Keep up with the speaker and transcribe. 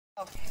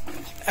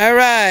All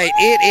right,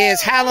 it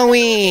is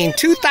Halloween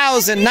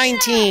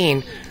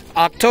 2019,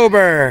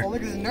 October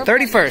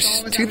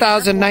 31st,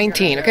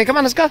 2019. Okay, come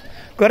on, let's go.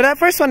 Go to that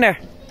first one there.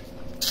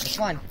 Which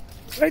one?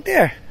 Right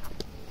there.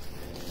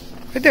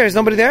 Right there. Is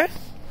nobody there?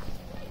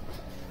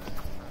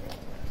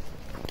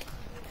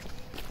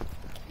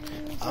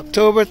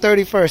 October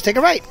 31st. Take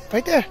a right.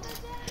 Right there.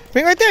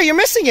 Bring right there. You're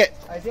missing it.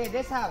 Isaiah,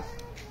 this house.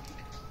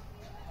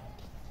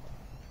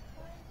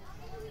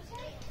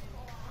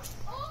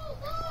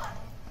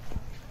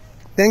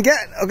 Then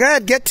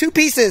get 2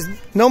 pieces.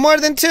 No more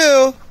than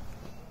 2.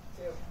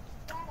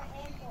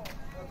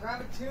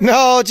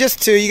 No,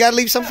 just 2. You gotta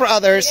leave some for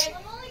others.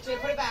 Put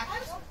it back.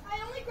 I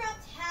only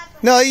grabbed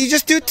half. No, you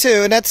just do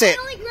 2 and that's it.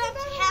 I only grabbed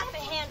half a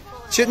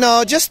handful.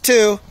 No, just 2.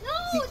 No,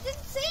 it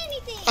didn't say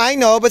anything. I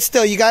know, but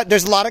still,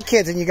 there's a lot of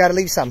kids and you gotta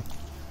leave some.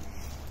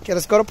 Okay,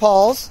 let's go to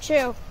Paul's.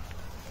 True.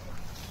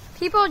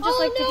 People just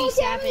like to be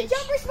savage.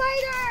 Jumper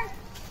spider!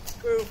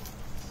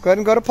 Go ahead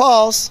and go to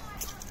Paul's.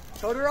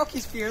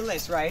 Todoroki's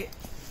fearless, right?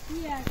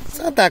 Yeah. It's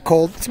not that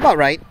cold. It's about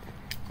right.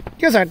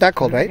 You guys aren't that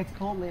cold, right? It's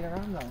cold later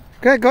on,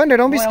 though. Go in there.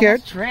 Don't be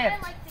scared.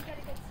 Tripped.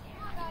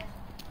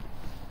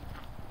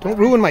 Don't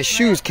ruin my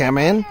shoes,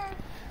 Cameron.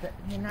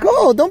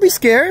 Go. Don't be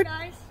scared.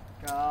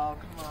 Go,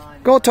 come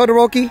on. Go,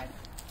 Todoroki.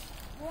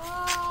 Whoa.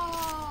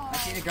 I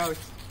see the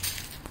ghost.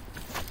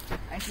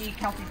 I see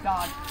Kelsey's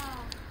dog.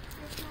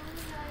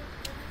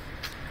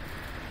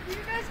 You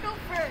guys go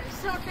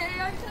first,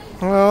 okay?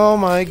 Oh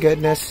my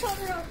goodness.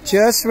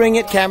 Just ring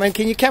it, Cameron.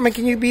 Can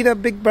you be the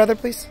big brother,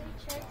 please?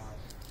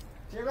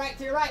 To your right,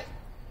 to your right.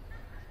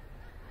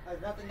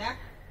 There's nothing there?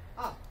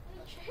 Oh.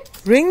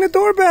 Ring the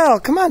doorbell.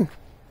 Come on.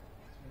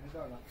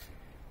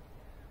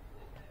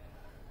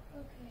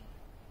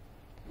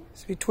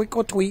 Sweet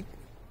twinkle tweet.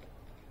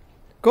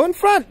 Go in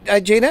front,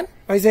 Jaden.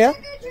 Isaiah.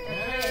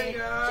 Hey,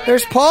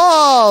 There's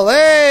Paul.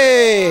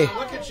 Hey.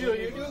 look at you.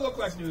 You do look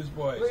like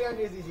newsboys. We are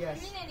newsies,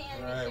 yes.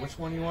 All right, which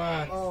one you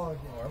want? Oh,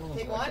 everyone's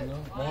take like, one? you know,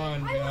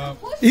 one, yeah.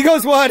 He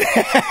goes one.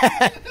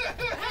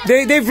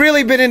 They've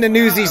really been into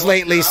newsies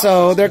lately,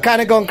 so they're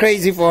kind of going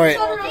crazy for it.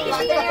 Happy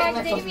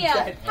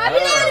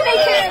anime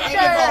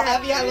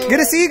character! Good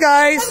to see you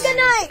guys. Good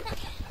night!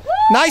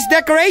 Nice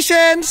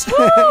decorations. Okay,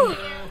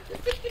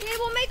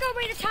 we'll make our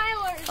way to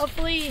Tyler's.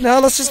 Hopefully. No,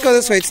 let's just go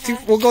this way.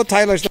 We'll go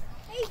Tyler's.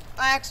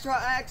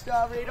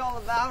 Extra, read all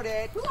about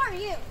it. Who are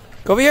you?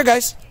 Go over here,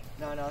 guys.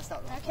 No, it's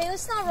not. Okay,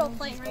 let's not role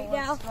playing right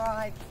now.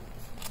 Right.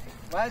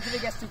 Why does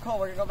it get too cold?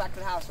 We're gonna go back to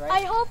the house, right?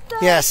 I hope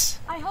Yes.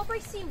 I hope I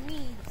see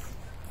weeds.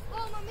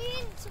 Oh, mommy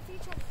and Sophia.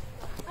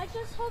 I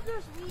just hope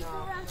there's weeds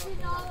around to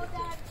know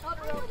that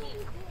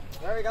Todoroki.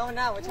 Where are we going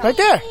now? Which house? Right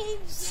there.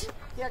 Weeds.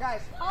 Here,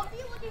 guys. I'll be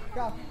looking for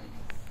Go. weeds.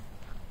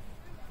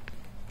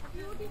 I'll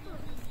be looking for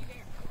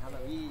weeds.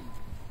 Halloween.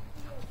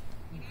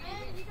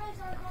 And you guys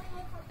are going to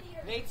look for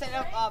theaters. Nate set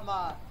up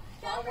Star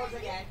Wars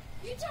again.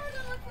 You turn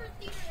to look for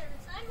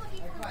theaters. I'm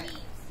looking for Right.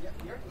 weeds.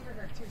 You're a theater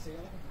nerd too, so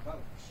you're looking for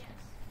both.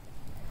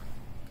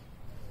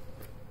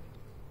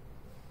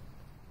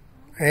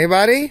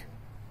 Anybody?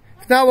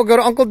 If not, we'll go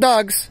to Uncle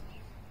Doug's.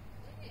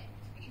 I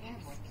hear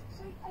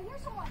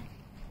someone.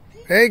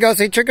 There you go.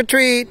 Say trick or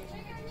treat.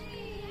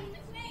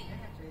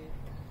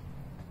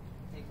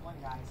 Take one,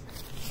 guys.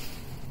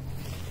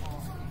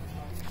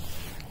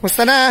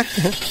 Musta na?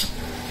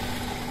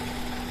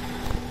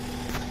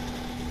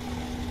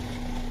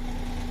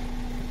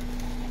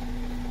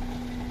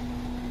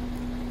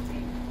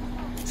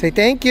 Say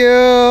thank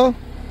you.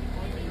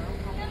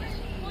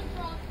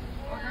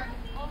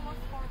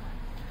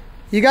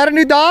 You got a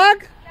new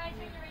dog?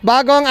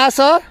 Bagong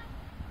aso?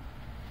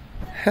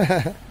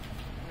 Happy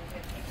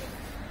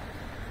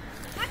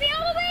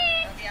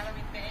Halloween!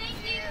 Thank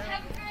you.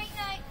 Have a great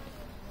night.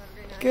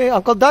 Okay,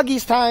 Uncle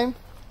Dougie's time.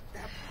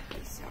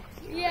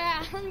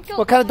 Yeah. Uncle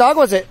What kind of dog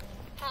was it?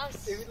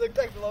 House. It looked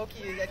like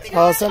Loki. I think.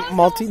 Oh, some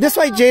multi. This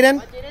way, Jaden.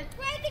 Wait,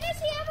 I think I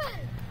see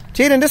Evan.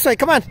 Jaden, this way.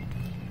 Come on.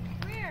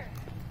 Where?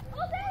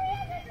 Oh, there he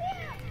is.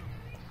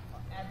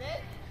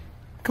 Here.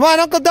 Come on,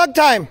 Uncle Doug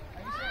time.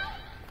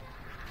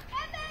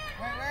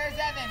 Where is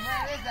Evan?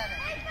 Where is Evan?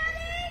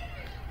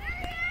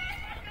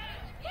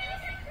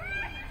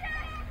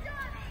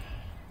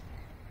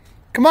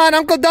 Come on,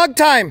 Uncle Doug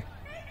time.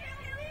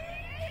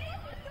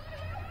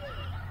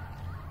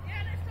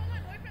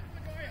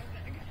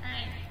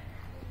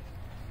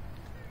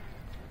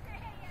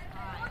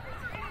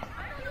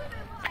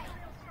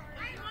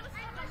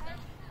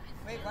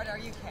 Wait, what are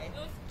you, Kay?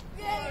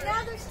 Yeah,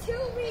 now there's 2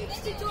 weeks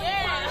to join the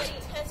party.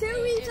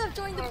 2 weeks of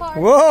join the party.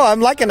 Whoa,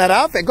 I'm liking that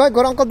outfit. Go ahead,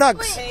 go to Uncle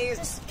Doug's. Kay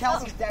is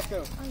Kelsey's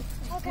Deku.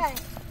 Okay.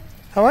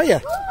 How are you?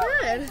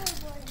 Good.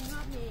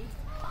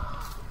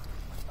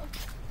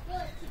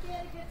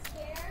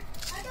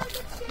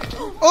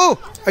 Oh,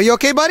 are you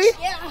okay, buddy?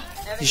 Yeah.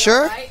 You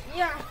sure? Right?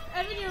 Yeah.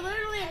 Evan, you're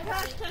literally a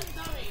crash test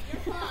dummy.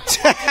 You're fine.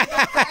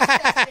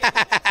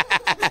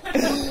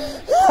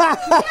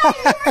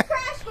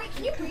 Wait,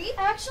 can you breathe?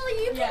 Actually,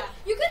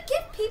 You could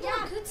give people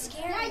a good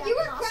scare. Yeah, you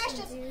were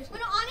crashed.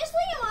 But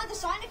honestly, on the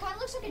sign, it kind of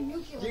looks like a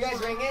nuclear. You guys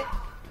ring it?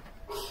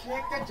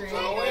 Trick or treat.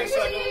 Oh, wait a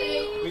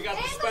second. We got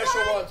the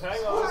special one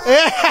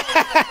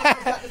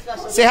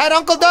Say hi to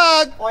Uncle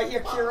Doug. Oh, I hear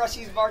Kira.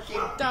 She's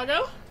barking.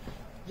 Doggo?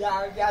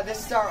 Yeah.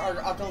 This is our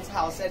uncle's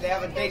house, and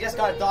they just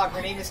got a dog.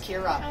 Her name is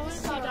Kira. I want to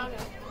see Doggo.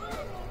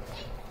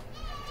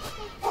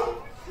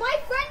 My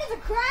friend is a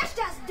crash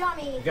test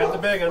dummy. You got the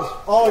big one.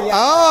 Oh yeah.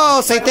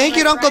 Oh, say thank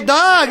you to Uncle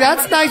Doug.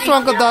 That's nice for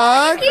Uncle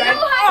Doug. I'm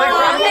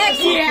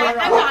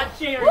not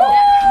sharing.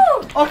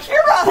 Oh,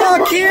 Kira.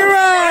 Oh,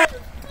 Kira.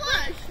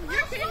 Flush,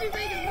 your baby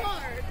making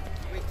hard.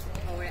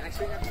 Oh wait,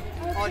 actually.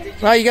 Oh, did you?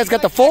 Wow, you guys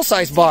got the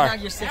full-size Now bar.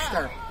 your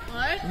sister.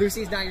 What?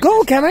 Lucy's now your Go,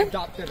 sister. Cameron. I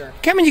adopted her.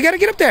 Cameron, you got to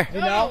get up there.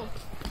 You know?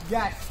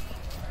 Yes.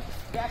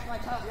 That's my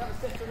child. You have a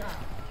sister now.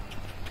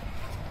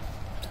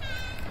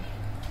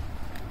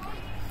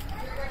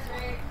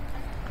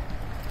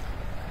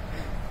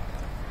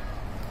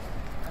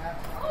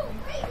 Oh,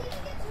 wait, did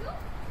you get two?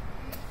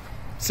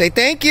 Say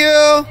thank you.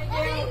 Okay,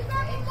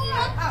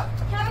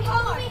 happy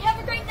Halloween. Have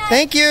a great night.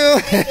 Thank you.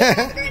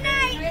 Have a great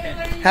night.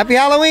 Happy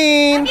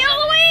Halloween. Happy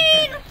Halloween.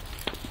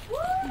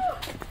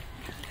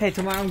 Hey,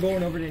 tomorrow I'm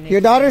going over to Nick.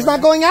 Your daughter's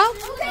not going out?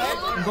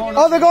 I'm going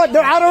Oh,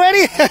 they're out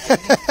already?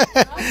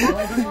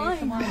 tomorrow.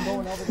 I'm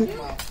going over to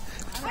tomorrow.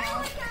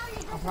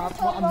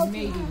 Well,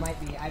 maybe, might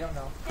be. I don't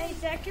know. Hey,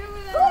 Zachary.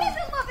 Who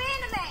doesn't love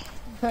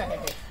anime?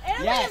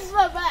 Yes.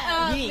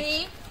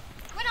 Me.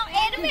 Well, no,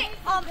 anime.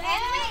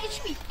 Anime, it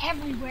should be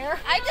everywhere.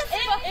 I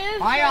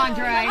Hi,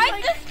 Andre.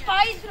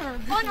 despise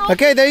her.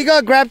 Okay, there you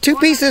go. Grab 2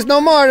 pieces. No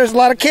more. There's a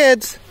lot of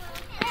kids.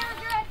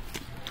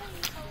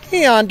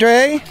 Hey,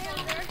 Andre.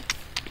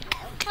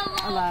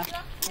 Hello.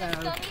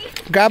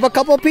 Grab a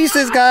couple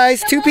pieces,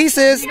 guys. 2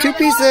 pieces. 2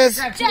 pieces.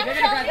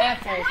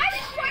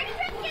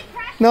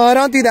 No, I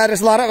don't do that.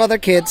 There's a lot of other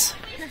kids.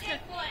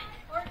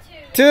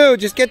 2.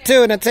 Just get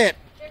 2 and that's it.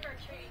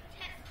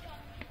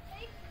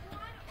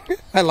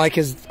 I like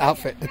his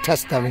outfit, the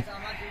test dummy.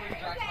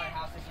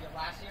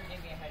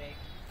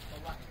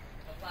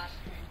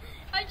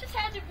 I just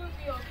had to boot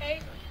you, okay?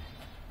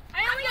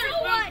 I only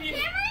got one.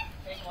 Cameron?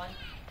 Take one.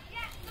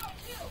 Yeah, no,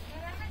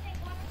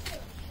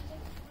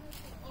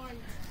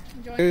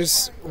 2.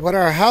 Here's what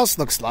our house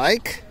looks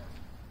like.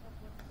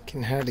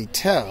 Can hardly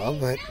tell,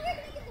 but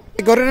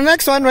go to the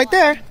next one right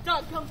there.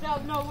 Dog comes out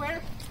of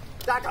nowhere.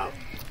 Dago.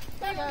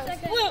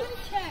 Blue.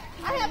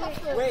 I have a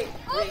flute. Wait.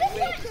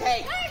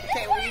 Hey,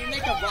 when you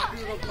make a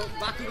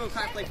Bakugo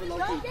cosplay for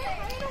Loki.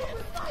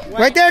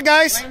 Right there,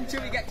 guys. Wait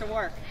until we get to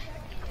work.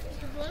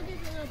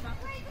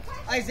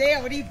 Isaiah,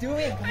 what are you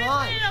doing? Come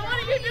on. Yeah, what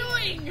are you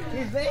doing?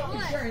 He's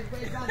making sure his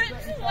way down.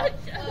 It's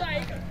such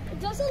like It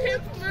doesn't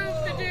hip look move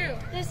to do.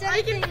 There's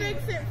I can everything.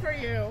 fix it for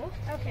you.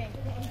 Okay,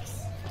 thanks.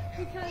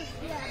 Because,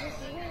 yeah, this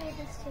is really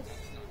just...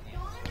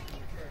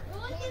 The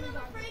one thing I'm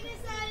afraid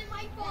is that it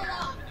might fall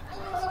off.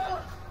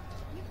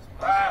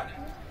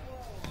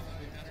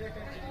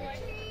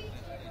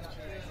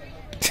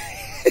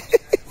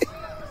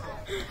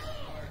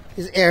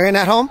 Is Aaron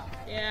at home?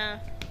 Yeah.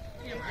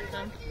 Yeah, mark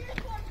them.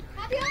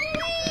 Happy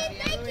Halloween!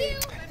 Thank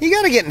you! You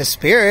gotta get in the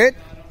spirit.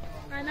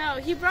 I know.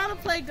 He brought a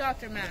plague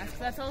doctor mask.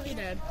 That's all he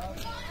did.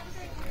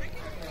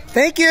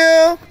 Thank you.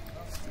 I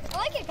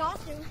like your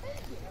costume.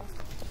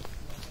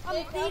 I'm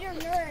a theater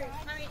nerd.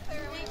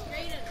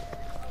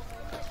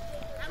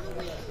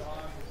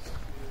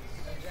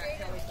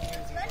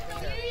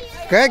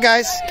 Go ahead,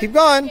 guys. Keep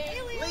going.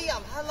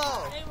 Liam,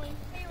 hello.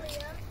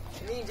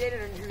 Me and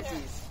Jaden are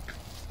Drewsies.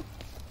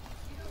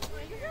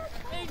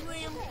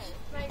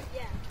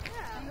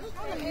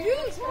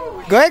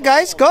 Go ahead,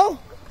 guys. Go.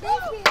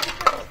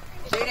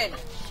 Jaden,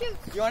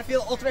 you want to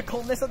feel the ultimate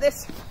coldness of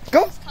this?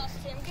 Go.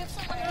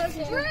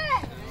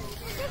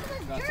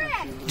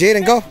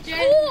 Jaden, go.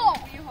 Cool!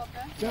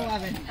 Joe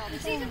Evan,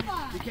 Season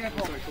 5. be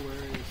careful.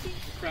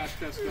 Crash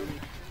test dummy.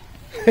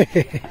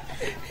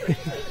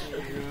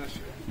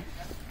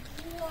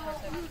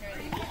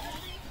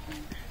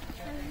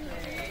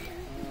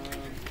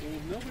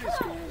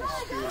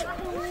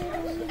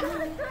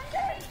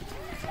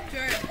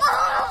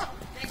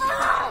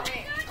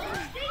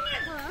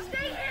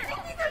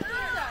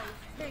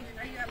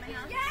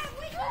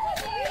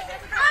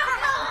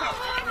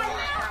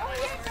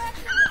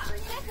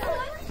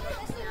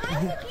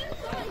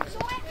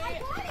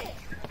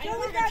 I know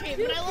what you're cheap,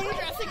 but I love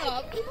dressing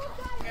up.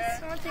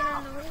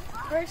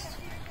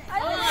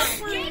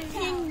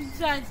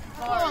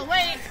 Oh,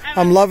 wait.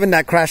 I'm loving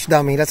that crash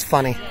dummy. That's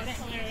funny.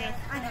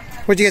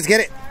 Where'd you guys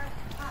get it?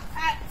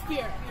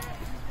 Here.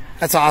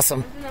 That's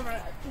awesome.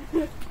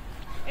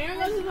 Aaron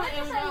goes to my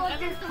Amazon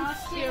every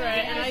past year,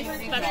 right? And I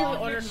specially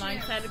ordered mine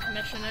because I had to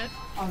commission it.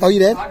 Oh, you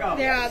did?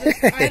 Yeah,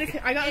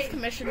 I got this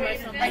commissioned by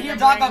somebody. I hear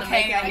doggo,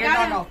 Kay. I hear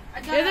doggo.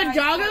 There's a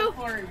doggo?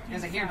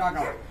 There's a here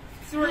doggo.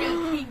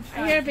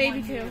 I hear a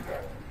baby too.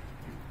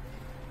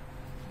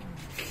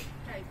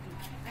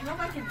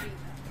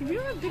 If you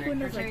have big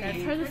windows like that,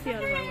 try to see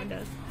out of my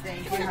windows. I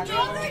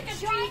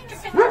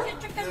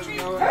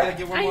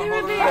hear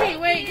a baby.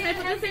 Wait, can I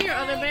put this in your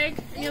other bag?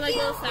 In your like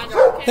little satchel?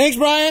 Okay. Thanks,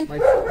 Brian.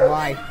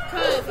 Why?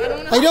 Cause I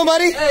don't know. How you doing,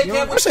 buddy?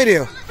 Of course I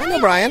do. I know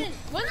Brian.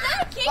 What's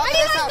that? Why do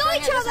you guys know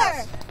each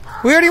other?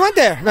 We already went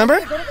there, remember?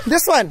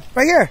 This one,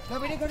 right here. No,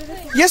 we didn't go to this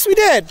one. Yes, we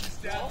did.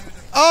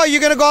 Oh,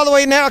 you're gonna go all the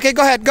way now? Okay,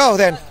 go ahead. Go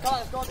then.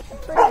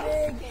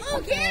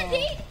 Oh,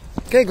 Candy!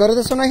 Okay, go to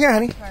this one right here,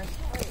 honey.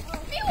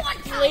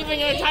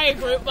 Leaving an entire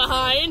group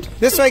behind.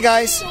 This way,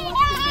 guys. Cars,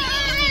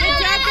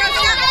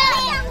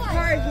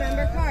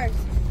 remember cars.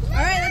 All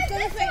right, let's go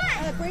this way.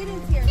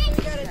 Braden's here. So we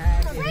gotta...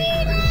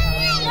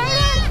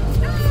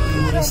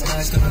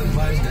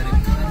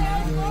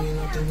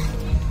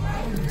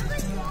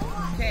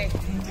 Okay,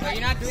 so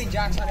you're not doing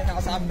Jack's Haunted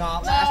House. I'm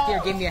not. Last year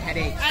gave me a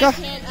headache. I Go.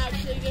 can't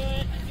actually do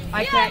it.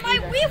 I can't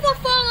either. We will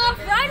fall off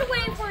right away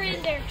if we're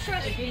in there.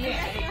 Trust me. Gave me a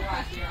headache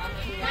last year.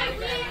 My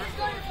wheel is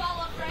going to fall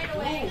off right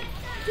away.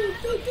 Trick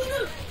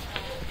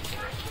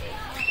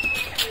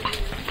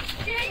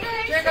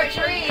or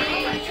treat!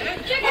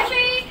 Trick or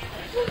treat!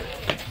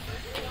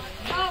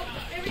 Oh,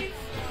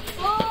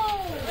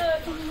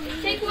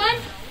 take one.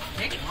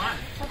 Take one.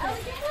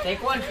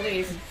 Take one,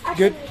 please.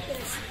 Good.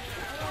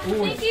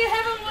 Thank you.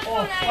 Have one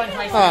Oh, fun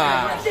high school.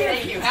 Ah.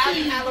 Thank you.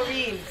 Happy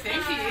Halloween. Thank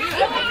you.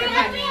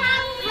 Happy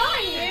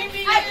Halloween!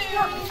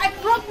 I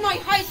broke my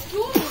high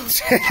school.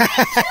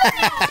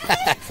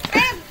 I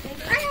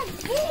have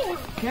food.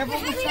 Careful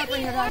with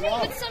suffering it out.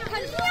 Put some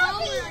kind of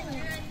color in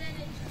there.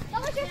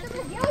 That was just a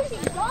Yoshi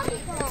Donkey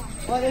Kong.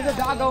 Well, there's a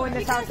doggo in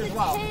this house as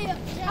well.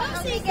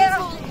 I'll see get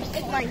off.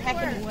 It's my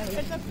heckin' way.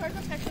 It's a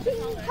perfect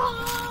picture of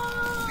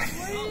color.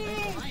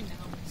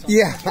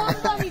 Yeah.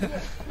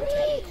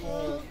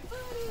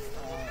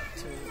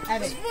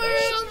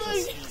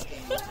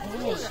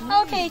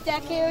 Okay,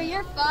 Deku,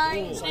 you're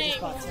fine.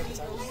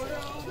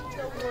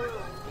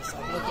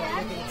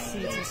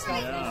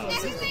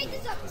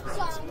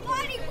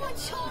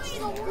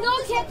 No,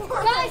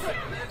 guys,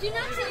 do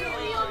not say your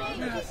real name.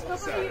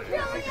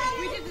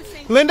 We did the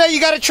same. Linda, you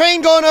got a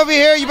train going over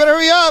here. You better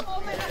hurry up.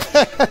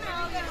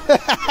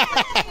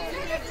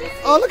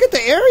 Oh, look at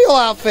the Ariel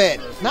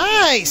outfit.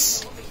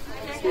 Nice.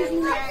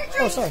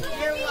 Oh, sorry.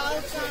 You're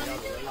welcome.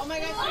 Oh my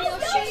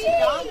gosh, Yoshi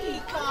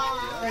Donkey Kong.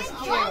 That's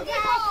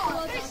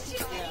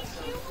cute.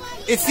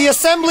 It's the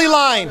assembly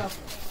line.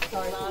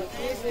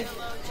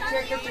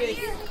 Trick or treat.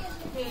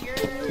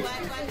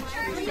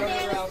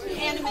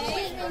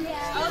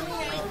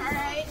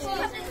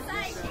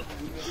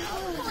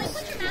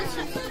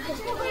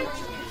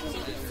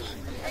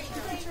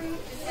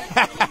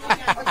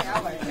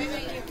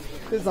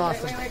 This is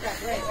awesome.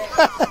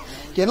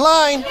 Get in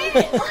line.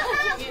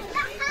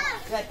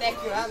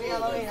 Thank you. Happy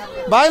Halloween.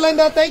 Bye,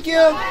 Linda. Thank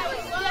you.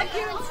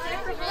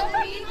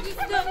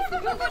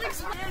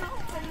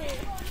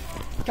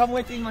 Come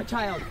with me, my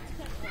child.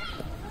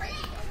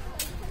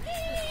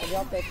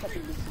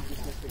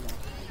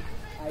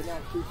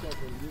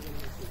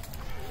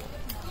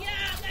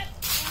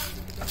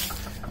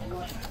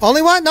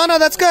 Only one? No,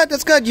 that's good.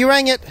 That's good. You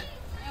rang it.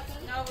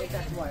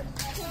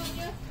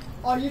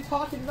 Are you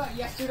talking about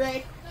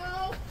yesterday?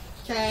 No.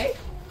 Okay.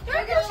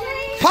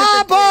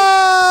 Papa!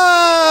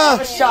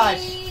 Oh,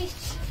 shush.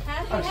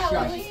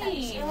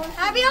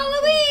 Happy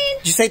Halloween.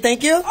 Did you say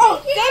thank you?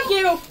 Oh, thank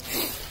you.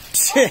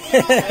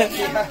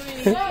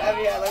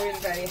 Happy Halloween,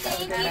 Penny. Have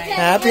a good night.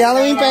 Happy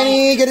Halloween,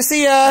 Penny. Good to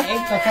see ya.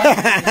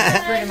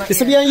 This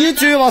will be on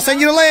YouTube. I'll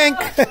send you the link.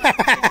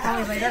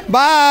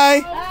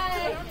 Bye.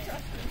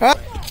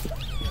 Puppy.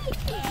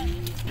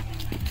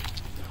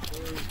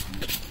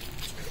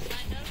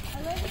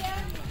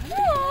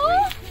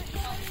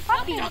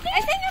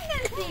 I think I'm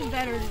gonna see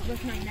better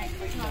with my next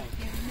costume.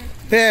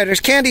 There's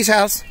Candy's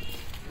house.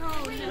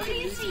 Oh, can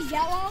you see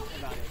yellow?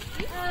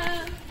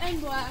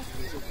 And black.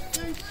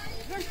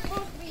 There's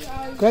supposed to be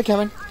Go ahead,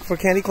 Kevin, before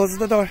Candy closes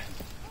the door.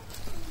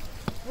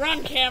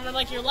 Run, Cameron,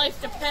 like your life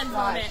depends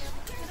on it.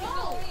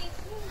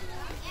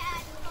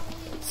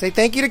 Say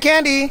thank you to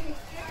Candy. Trick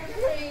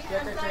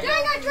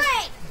or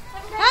treat!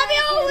 Happy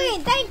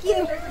Halloween! Thank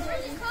you!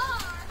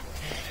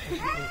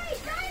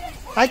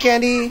 Hi,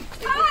 Candy.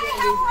 Hi,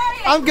 how are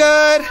you? I'm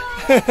good.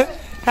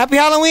 Happy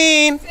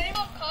Halloween.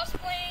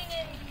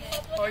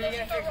 Or are you going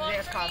to fix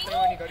your costume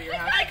when you go to your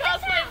house? I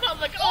cosplay in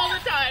public all the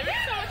time.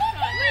 It's so much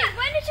fun. Wait,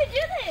 when did you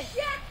do this?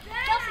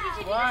 Chelsea, did you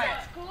do this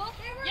at school?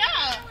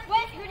 Yeah.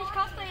 Wait, who did you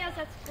cosplay as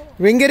at school?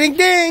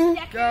 Ring-a-ding-ding.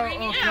 Go,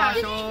 oh,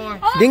 costume.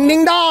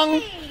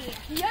 Ding-ding-dong.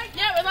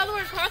 Yeah, in other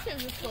words,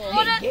 costumes in school.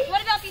 What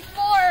about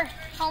before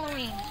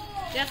Halloween?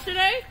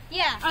 Yesterday,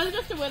 Yeah. I was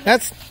just a witness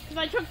That's because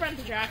I took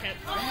Brent's jacket.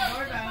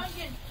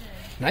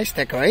 nice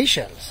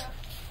decorations.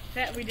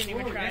 That we didn't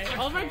even try.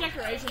 All of our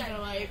decorations are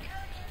like...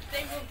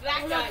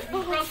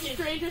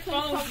 Stranger Things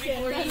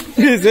pumpkins.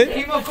 Is it?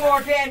 Timo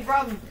Gorgon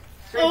from...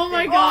 Oh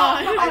my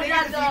god. I think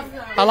it's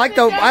I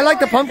like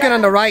the pumpkin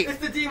on the right. It's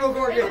the Timo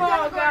Gorgon. Oh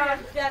gosh,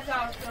 that's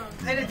awesome.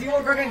 And the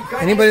Timo Gorgon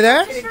got Anybody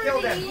there? it and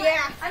killed him.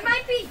 Yeah, I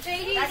might be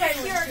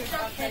JD's here.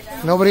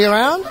 Nobody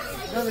around?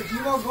 No, the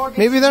Timo Gorgon.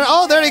 Maybe they're.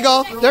 Oh, there they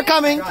go. They're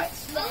coming.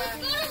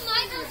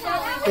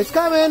 It's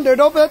coming.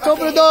 They're open. Let's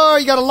open the door.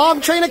 You got a long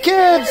train of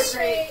kids.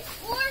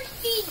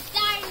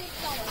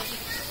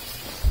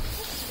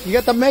 You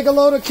got the mega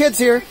load of kids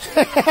here.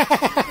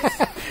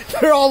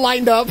 They're all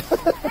lined up.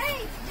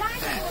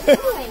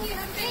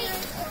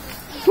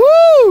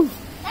 Woo!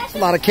 A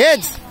lot of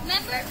kids.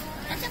 Remember,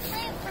 that's a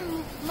plant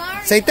from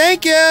Mars. Say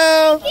thank you.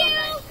 Thank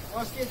you.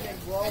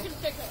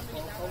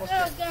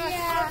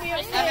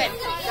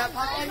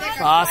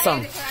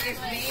 Awesome.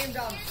 It's named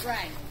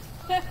Frank.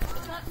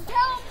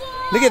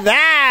 Look at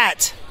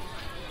that.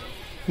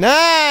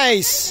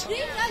 Nice.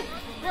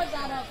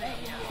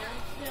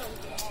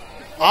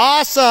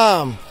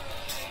 Awesome.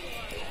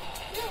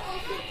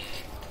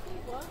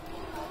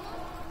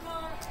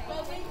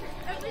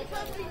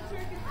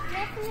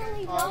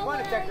 I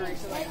want a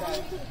decoration like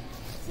that.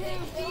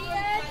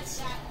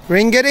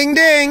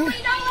 Ring-a-ding-ding.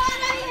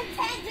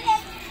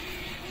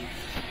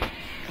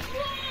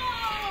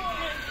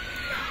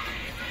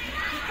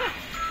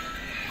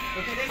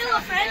 Hello,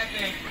 friend.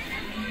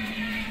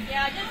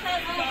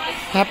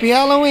 Happy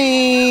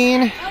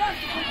Halloween.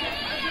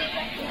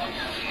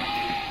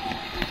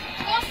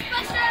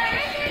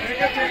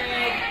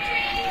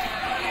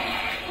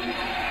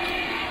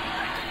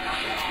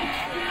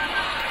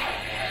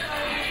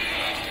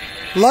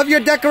 Love your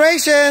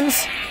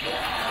decorations.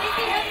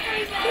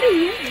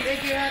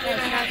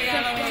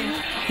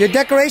 Your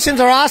decorations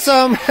are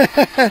awesome.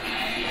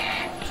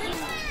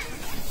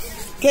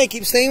 Okay,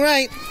 keep staying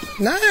right.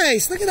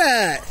 Nice, look at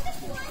that.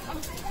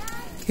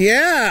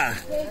 Yeah.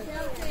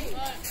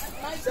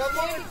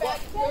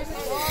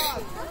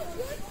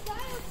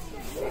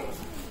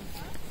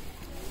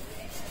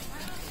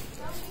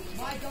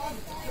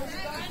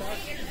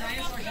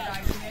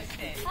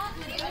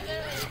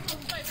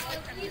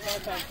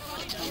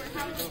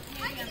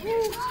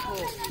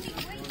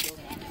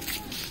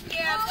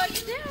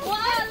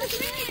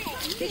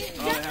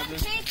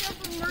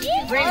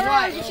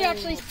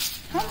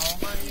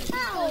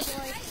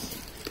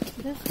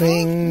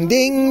 Ring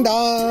ding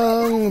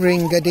dong,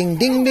 ring a ding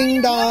ding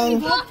ding dong.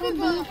 That's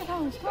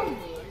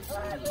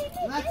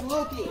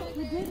Loki.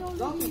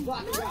 Loki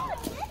blocked it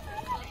out.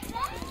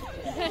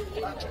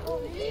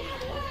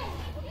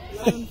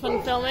 Having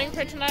fun filming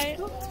for tonight?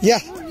 Yeah,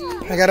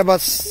 I got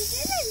about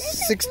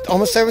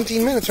almost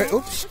 17 minutes, right?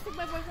 Oops.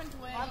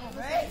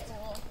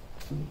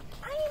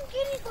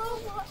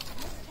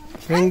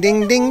 Ring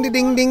ding ding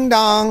ding ding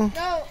dong.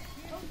 No.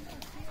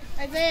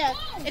 Isaiah,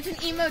 it's an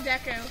emo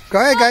deco. Go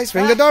ahead, guys.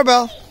 Ring the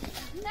doorbell.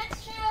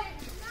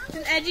 It's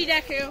an edgy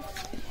deco.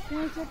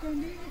 Yeah,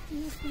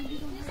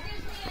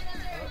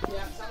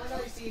 someone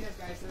already seen this,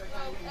 guys, so they're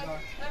kind of getting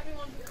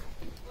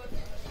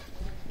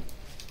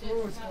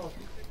going. Ooh, it's cold.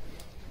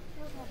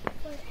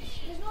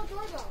 There's no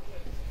doorbell.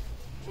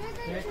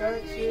 Trick or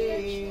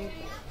treat.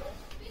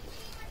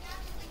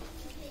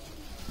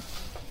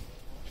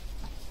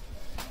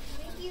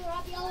 Thank you.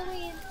 Happy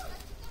Halloween.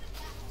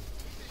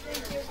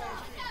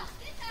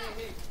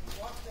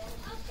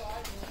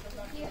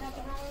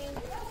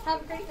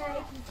 Have a great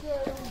night.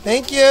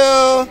 Thank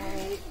you.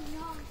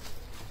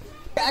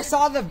 I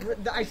saw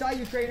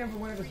you trade him for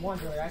one of his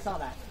ones earlier. I saw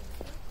that.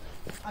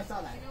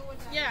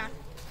 Yeah.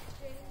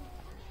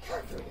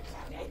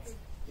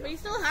 But he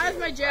still has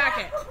my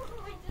jacket.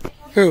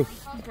 Who?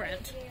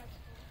 Brent.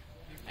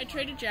 I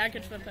traded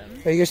jackets with him.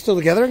 Are you still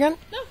together again?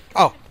 No.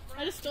 Oh.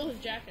 I just stole his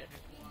jacket.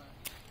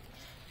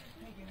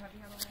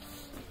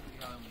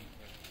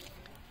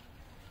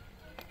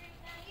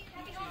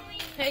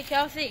 Hey,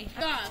 Kelsey.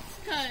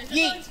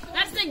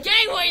 That's the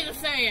gay way to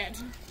say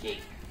it. Yay!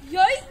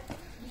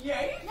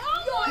 Yay! No,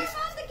 it's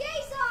on the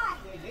gay side.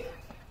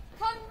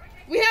 Come,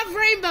 We have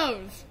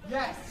rainbows.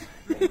 Yes.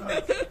 come to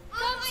what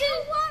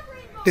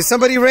rainbow? Did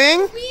somebody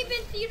ring? We've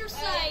been theater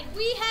side.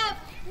 We have.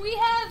 We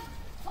have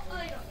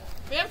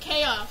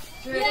chaos.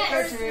 Trick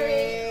or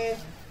treat.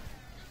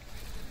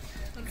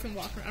 I'm just gonna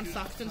walk around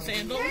socks and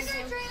sandals.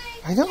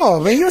 I know,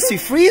 but you must be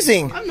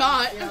freezing. I'm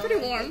not. I'm pretty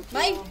warm.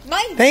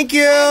 Thank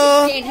you.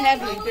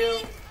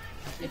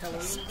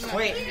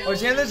 Wait,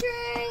 was there this?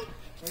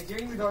 Wait,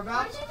 during the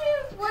doorbell?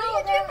 What do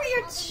you do for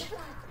your?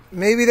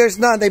 Maybe there's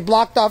none. They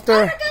blocked off I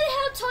their... forgot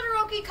how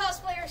Todoroki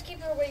cosplayers keep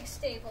their wigs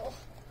stable.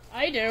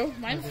 I do.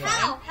 Mine's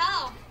fine.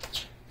 How?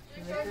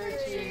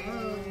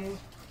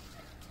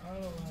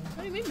 What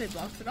do you mean they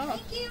blocked it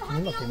off? Thank you.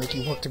 Look, they make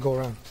you work to go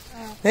around.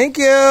 Thank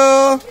you.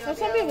 Well, some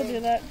people do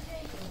that.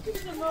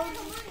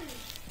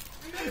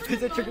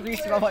 There's a trick or treat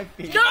smell my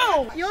feet.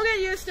 No! You'll get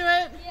used to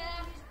it.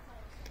 Yeah.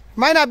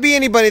 Might not be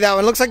anybody that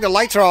one. Looks like the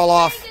lights are all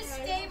off. It's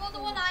stable. The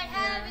one I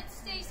have, it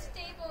stays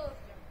stable.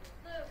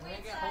 The When I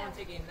wait get side. home,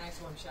 take a nice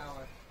warm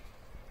shower.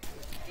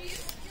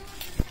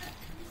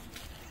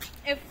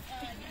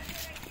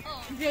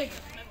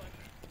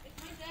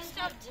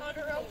 Stop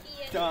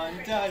Todoroki and Dun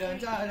dun dun dun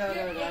dun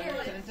dun dun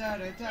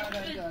dun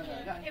dun dun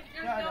dun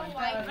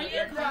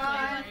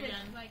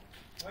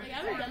I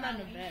haven't done that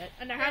in a bit.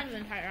 And I have an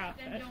entire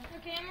outfit.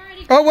 okay, I'm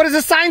ready. Oh, what does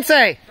the sign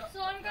say?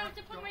 So I'm going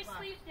to put my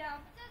sleeves down.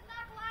 That's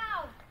not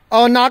loud.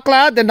 Oh, not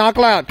loud? Then not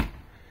loud.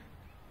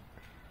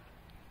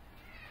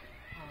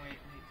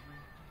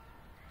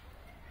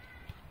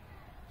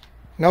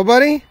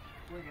 Nobody?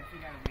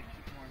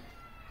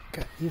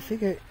 God, you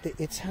figure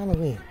it's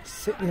Halloween.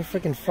 Sit in the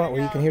freaking front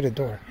where you can hear the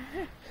door.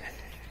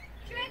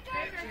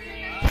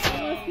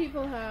 Most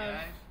people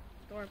have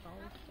doorbells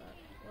that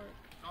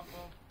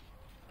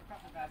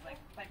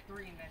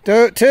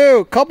work.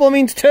 Two. Couple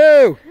means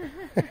two.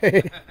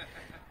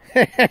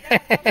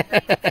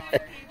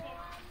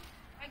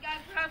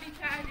 Krabby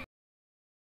Patty.